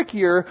gets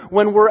trickier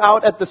when we're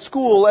out at the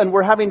school and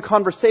we're having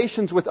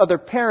conversations with other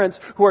parents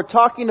who are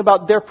talking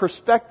about their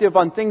perspective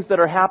on things that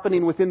are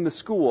happening within the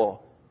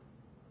school.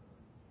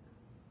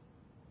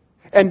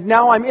 And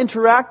now I'm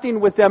interacting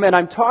with them and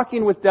I'm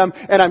talking with them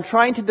and I'm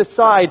trying to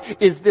decide,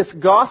 is this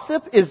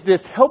gossip? Is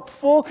this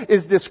helpful?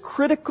 Is this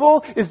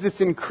critical? Is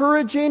this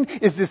encouraging?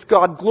 Is this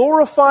God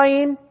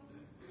glorifying?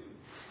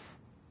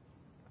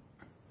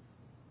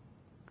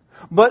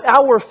 But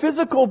our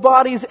physical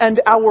bodies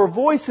and our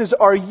voices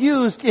are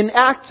used in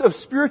acts of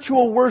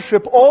spiritual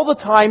worship all the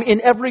time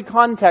in every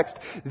context.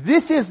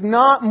 This is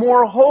not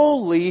more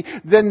holy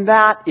than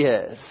that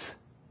is.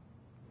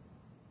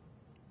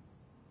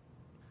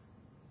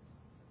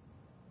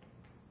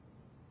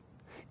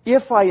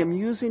 If I am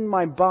using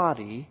my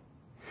body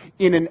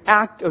in an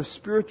act of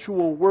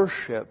spiritual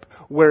worship,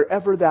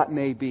 wherever that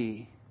may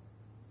be,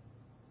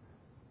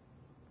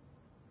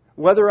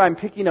 whether I'm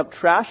picking up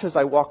trash as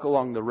I walk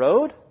along the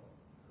road,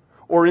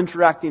 or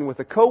interacting with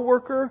a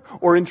coworker,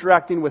 or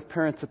interacting with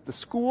parents at the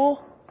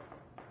school,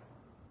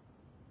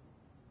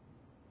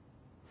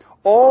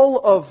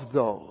 all of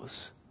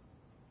those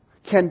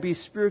can be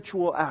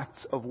spiritual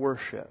acts of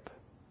worship.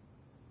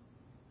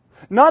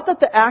 Not that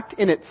the act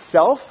in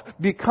itself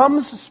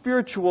becomes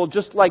spiritual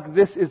just like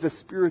this is a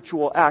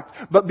spiritual act,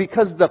 but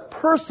because the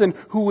person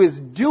who is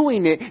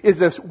doing it is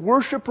a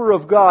worshiper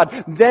of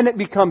God, then it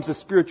becomes a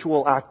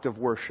spiritual act of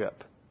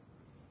worship.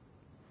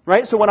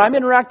 Right? So when I'm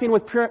interacting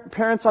with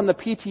parents on the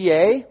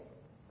PTA,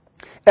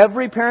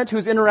 every parent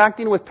who's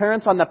interacting with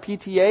parents on the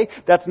PTA,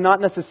 that's not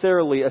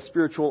necessarily a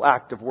spiritual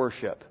act of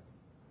worship.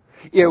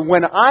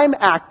 When I'm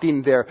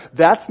acting there,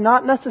 that's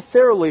not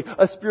necessarily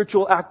a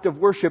spiritual act of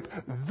worship,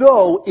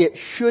 though it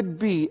should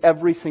be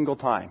every single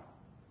time.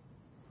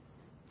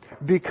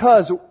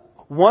 Because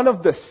one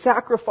of the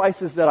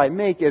sacrifices that I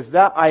make is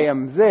that I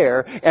am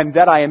there and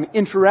that I am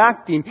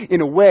interacting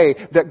in a way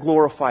that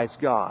glorifies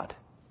God.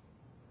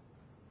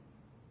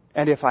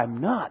 And if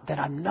I'm not, then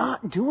I'm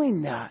not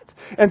doing that.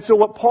 And so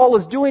what Paul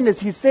is doing is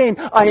he's saying,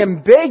 I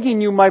am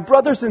begging you, my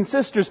brothers and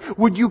sisters,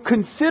 would you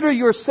consider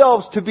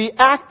yourselves to be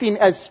acting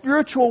as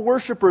spiritual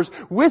worshipers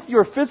with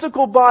your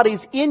physical bodies,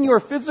 in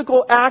your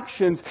physical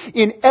actions,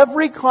 in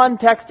every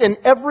context and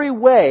every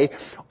way,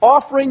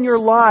 offering your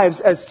lives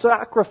as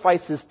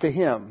sacrifices to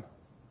Him.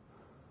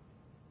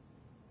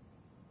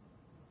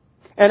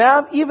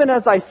 And even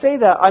as I say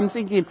that, I'm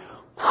thinking,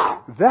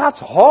 that's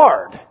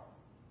hard.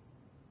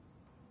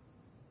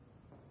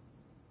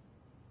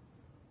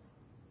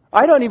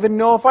 I don't even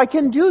know if I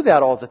can do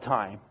that all the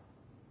time.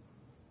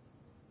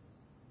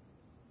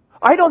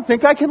 I don't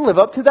think I can live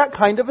up to that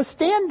kind of a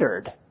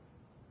standard.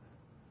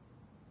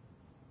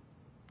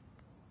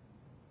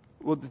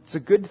 Well, it's a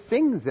good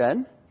thing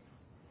then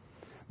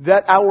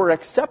that our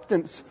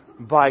acceptance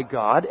by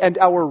God and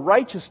our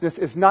righteousness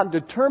is not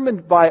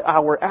determined by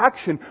our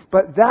action,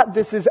 but that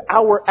this is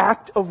our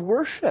act of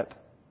worship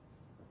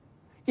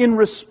in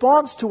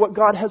response to what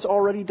God has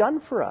already done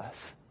for us.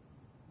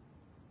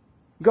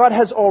 God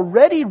has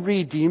already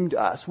redeemed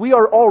us. We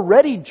are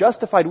already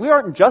justified. We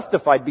aren't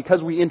justified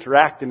because we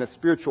interact in a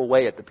spiritual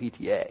way at the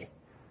PTA.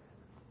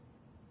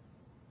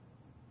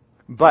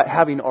 But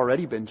having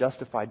already been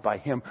justified by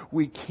Him,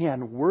 we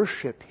can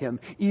worship Him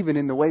even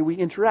in the way we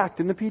interact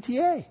in the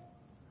PTA.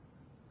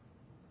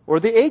 Or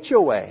the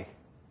HOA.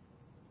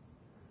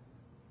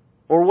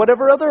 Or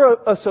whatever other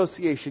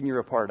association you're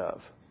a part of.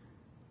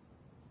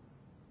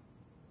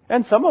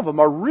 And some of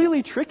them are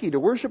really tricky to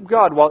worship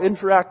God while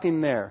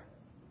interacting there.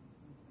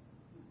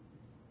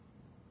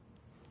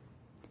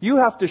 You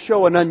have to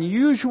show an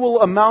unusual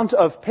amount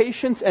of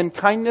patience and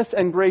kindness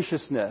and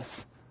graciousness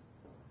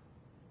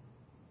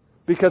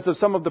because of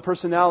some of the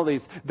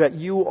personalities that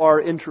you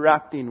are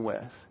interacting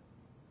with.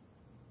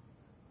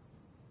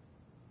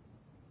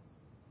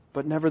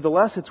 But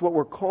nevertheless, it's what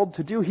we're called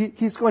to do.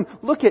 He's going,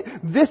 look at,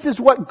 this is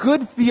what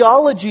good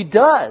theology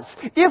does.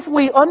 If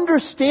we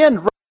understand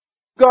who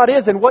God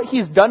is and what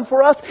He's done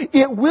for us,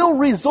 it will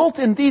result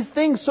in these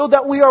things so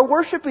that we are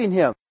worshiping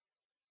Him.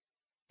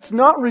 It's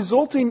not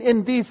resulting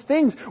in these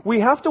things.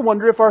 We have to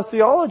wonder if our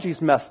theology's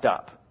messed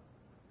up.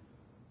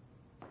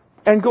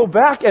 And go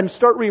back and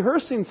start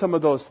rehearsing some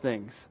of those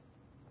things.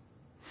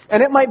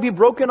 And it might be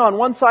broken on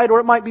one side or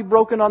it might be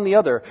broken on the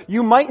other.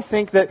 You might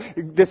think that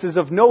this is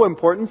of no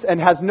importance and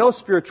has no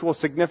spiritual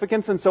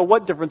significance, and so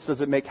what difference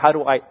does it make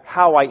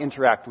how I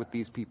interact with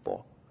these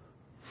people?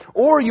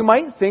 Or you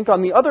might think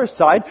on the other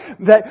side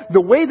that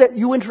the way that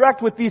you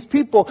interact with these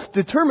people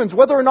determines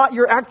whether or not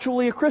you're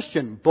actually a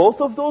Christian.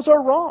 Both of those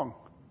are wrong.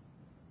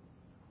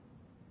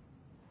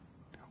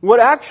 What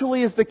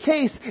actually is the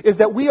case is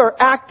that we are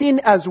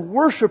acting as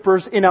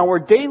worshipers in our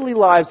daily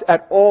lives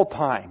at all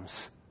times.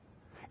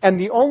 And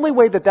the only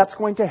way that that's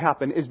going to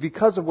happen is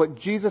because of what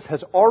Jesus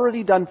has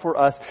already done for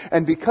us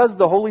and because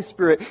the Holy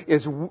Spirit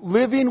is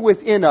living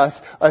within us,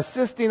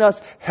 assisting us,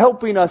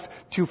 helping us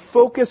to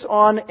focus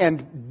on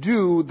and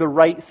do the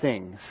right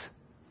things.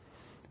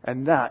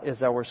 And that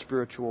is our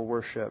spiritual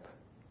worship.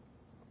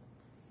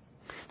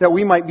 That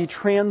we might be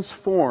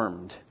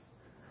transformed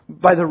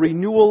by the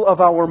renewal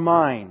of our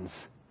minds.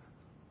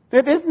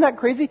 Isn't that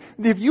crazy?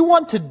 If you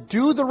want to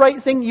do the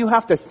right thing, you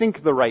have to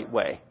think the right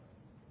way.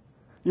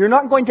 You're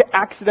not going to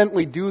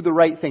accidentally do the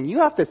right thing. You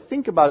have to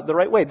think about it the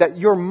right way. That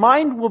your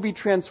mind will be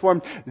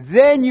transformed.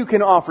 Then you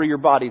can offer your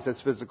bodies as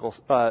physical...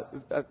 Should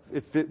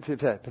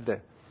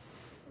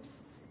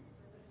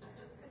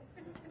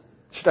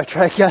I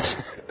try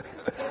again?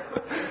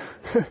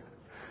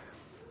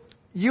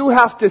 You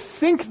have to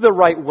think the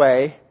right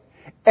way.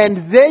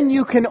 And then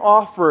you can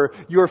offer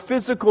your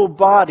physical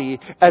body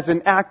as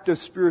an act of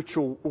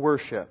spiritual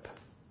worship.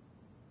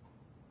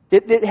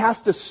 It has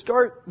to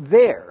start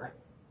there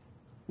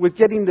with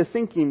getting the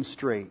thinking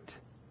straight.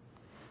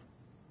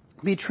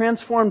 Be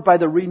transformed by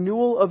the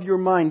renewal of your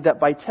mind, that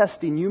by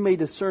testing you may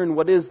discern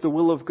what is the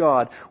will of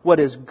God, what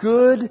is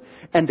good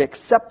and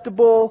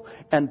acceptable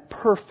and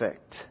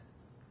perfect.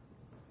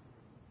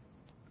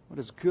 What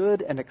is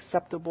good and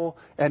acceptable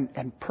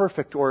and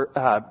perfect or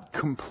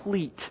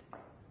complete.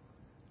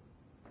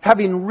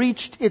 Having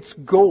reached its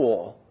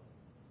goal.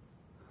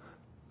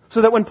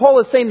 So that when Paul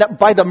is saying that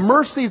by the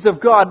mercies of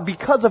God,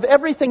 because of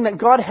everything that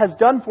God has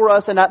done for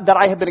us and that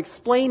I have been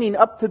explaining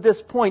up to this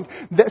point,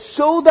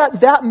 so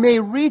that may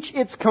reach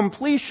its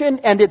completion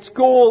and its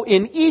goal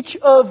in each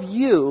of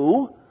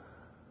you,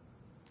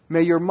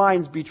 may your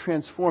minds be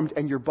transformed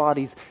and your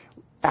bodies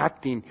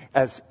acting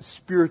as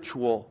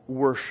spiritual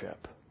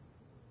worship.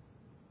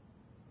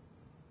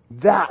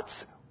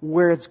 That's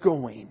where it's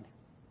going.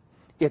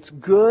 It's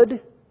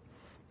good.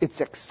 It's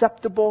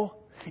acceptable,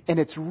 and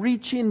it's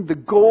reaching the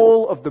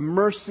goal of the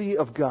mercy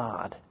of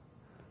God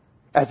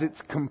as it's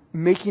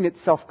making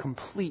itself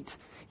complete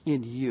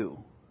in you.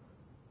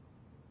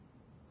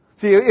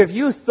 See, if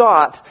you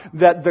thought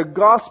that the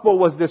gospel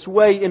was this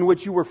way in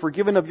which you were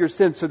forgiven of your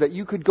sins so that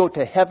you could go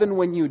to heaven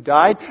when you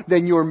died,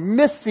 then you're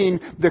missing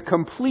the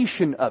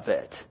completion of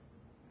it.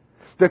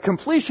 The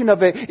completion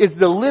of it is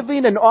the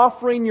living and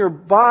offering your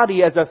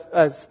body as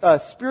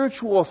a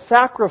spiritual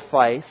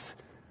sacrifice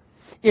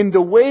in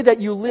the way that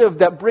you live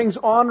that brings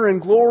honor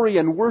and glory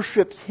and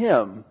worships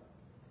Him,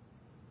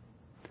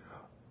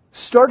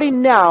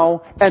 starting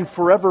now and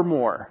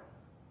forevermore,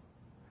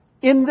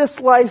 in this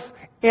life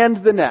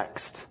and the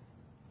next.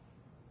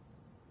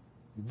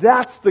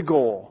 That's the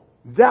goal.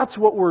 That's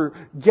what we're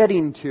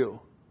getting to.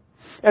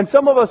 And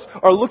some of us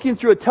are looking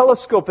through a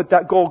telescope at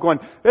that goal going,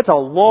 it's a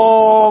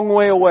long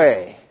way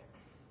away.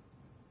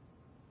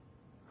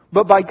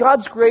 But by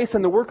God's grace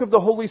and the work of the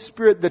Holy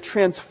Spirit, the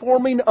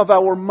transforming of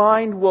our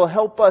mind will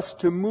help us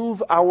to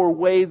move our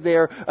way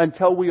there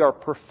until we are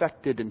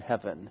perfected in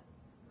heaven.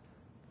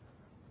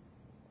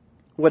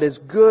 What is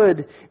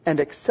good and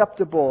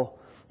acceptable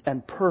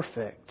and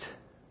perfect.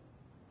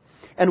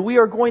 And we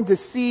are going to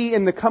see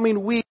in the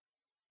coming weeks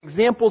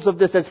examples of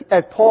this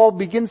as Paul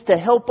begins to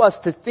help us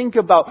to think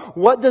about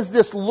what does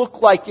this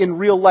look like in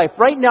real life.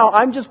 Right now,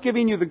 I'm just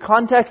giving you the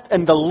context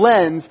and the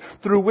lens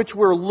through which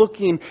we're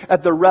looking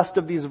at the rest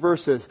of these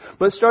verses.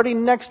 But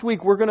starting next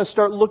week, we're going to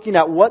start looking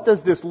at what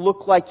does this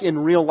look like in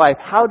real life?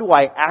 How do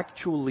I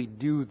actually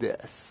do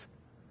this?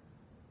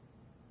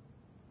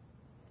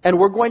 And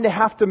we're going to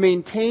have to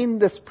maintain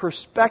this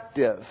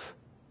perspective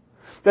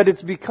that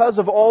it's because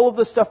of all of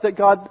the stuff that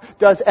God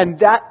does and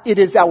that it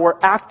is our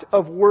act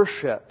of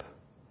worship.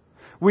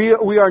 We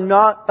are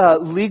not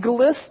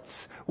legalists,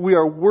 we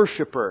are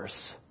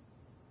worshipers.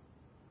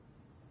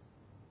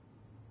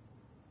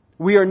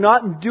 We are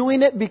not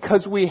doing it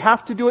because we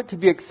have to do it to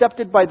be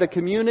accepted by the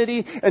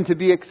community and to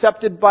be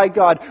accepted by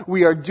God.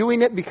 We are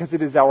doing it because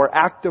it is our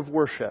act of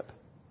worship.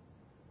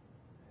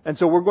 And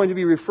so we're going to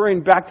be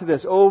referring back to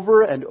this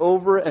over and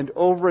over and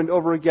over and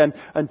over again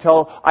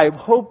until I'm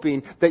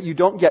hoping that you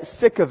don't get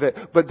sick of it,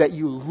 but that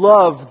you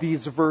love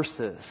these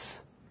verses.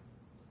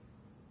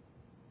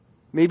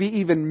 Maybe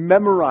even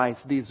memorize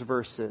these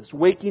verses,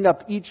 waking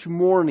up each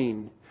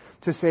morning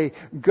to say,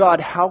 God,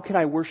 how can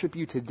I worship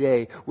you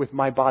today with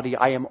my body?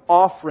 I am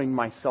offering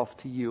myself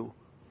to you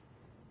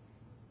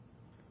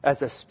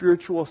as a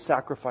spiritual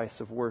sacrifice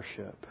of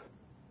worship.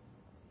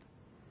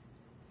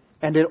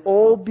 And it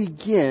all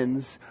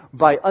begins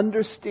by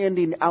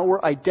understanding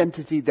our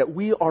identity that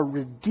we are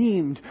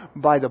redeemed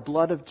by the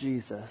blood of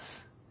Jesus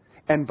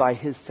and by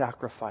His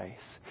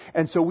sacrifice.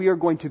 And so we are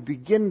going to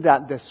begin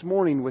that this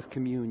morning with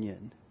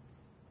communion.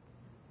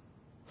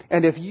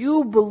 And if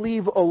you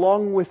believe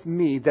along with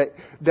me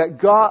that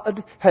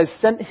God has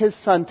sent His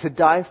Son to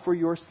die for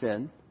your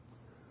sin,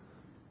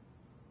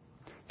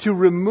 to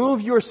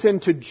remove your sin,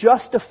 to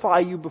justify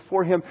you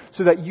before Him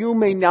so that you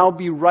may now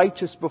be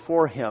righteous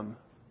before Him,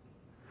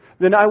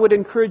 then I would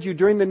encourage you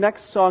during the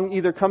next song,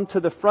 either come to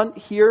the front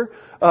here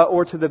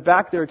or to the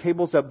back. There are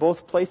tables at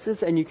both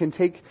places, and you can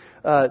take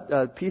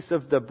a piece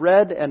of the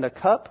bread and a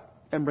cup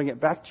and bring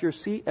it back to your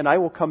seat, and I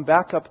will come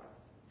back up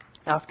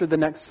after the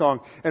next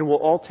song, and we'll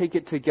all take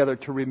it together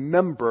to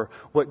remember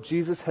what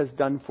Jesus has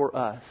done for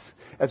us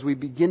as we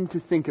begin to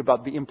think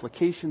about the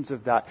implications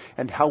of that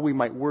and how we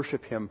might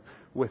worship Him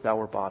with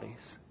our bodies.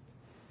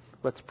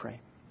 Let's pray.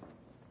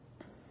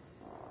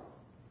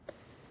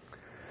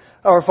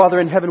 Our Father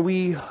in heaven,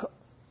 we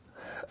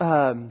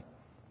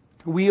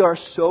are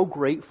so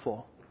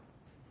grateful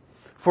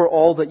for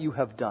all that you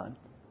have done.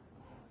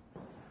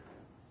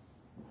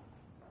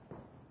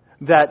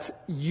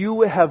 That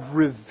you have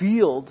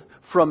revealed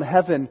from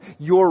heaven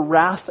your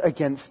wrath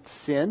against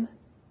sin,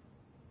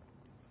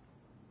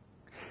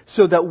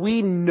 so that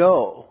we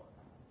know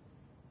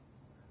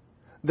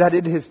that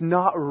it is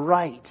not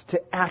right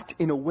to act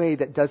in a way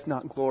that does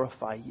not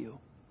glorify you.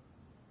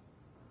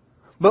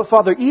 But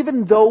Father,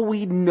 even though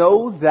we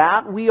know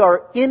that, we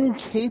are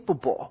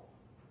incapable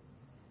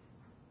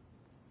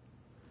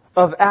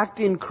of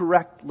acting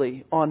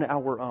correctly on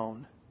our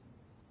own.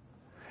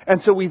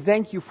 And so we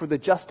thank you for the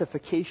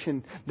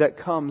justification that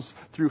comes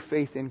through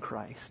faith in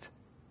Christ.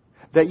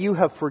 That you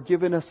have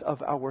forgiven us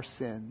of our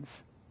sins.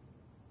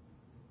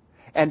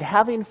 And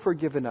having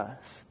forgiven us,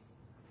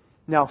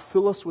 now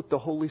fill us with the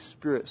Holy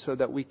Spirit so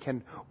that we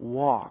can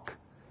walk,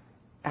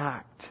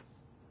 act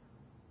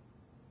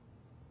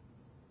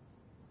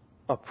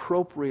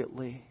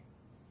appropriately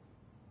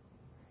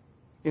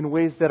in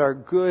ways that are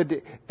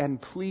good and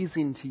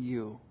pleasing to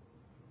you.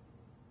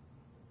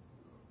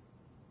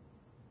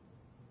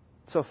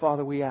 So,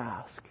 Father, we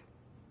ask,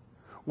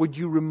 would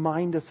you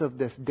remind us of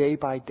this day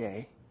by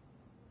day?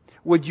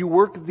 Would you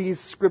work these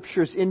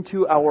scriptures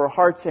into our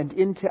hearts and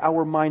into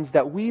our minds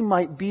that we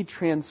might be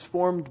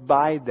transformed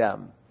by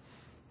them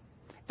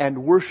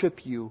and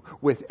worship you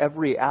with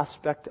every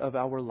aspect of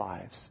our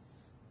lives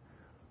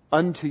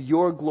unto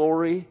your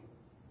glory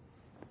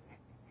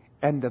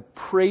and the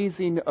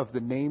praising of the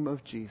name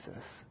of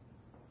Jesus.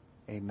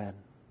 Amen.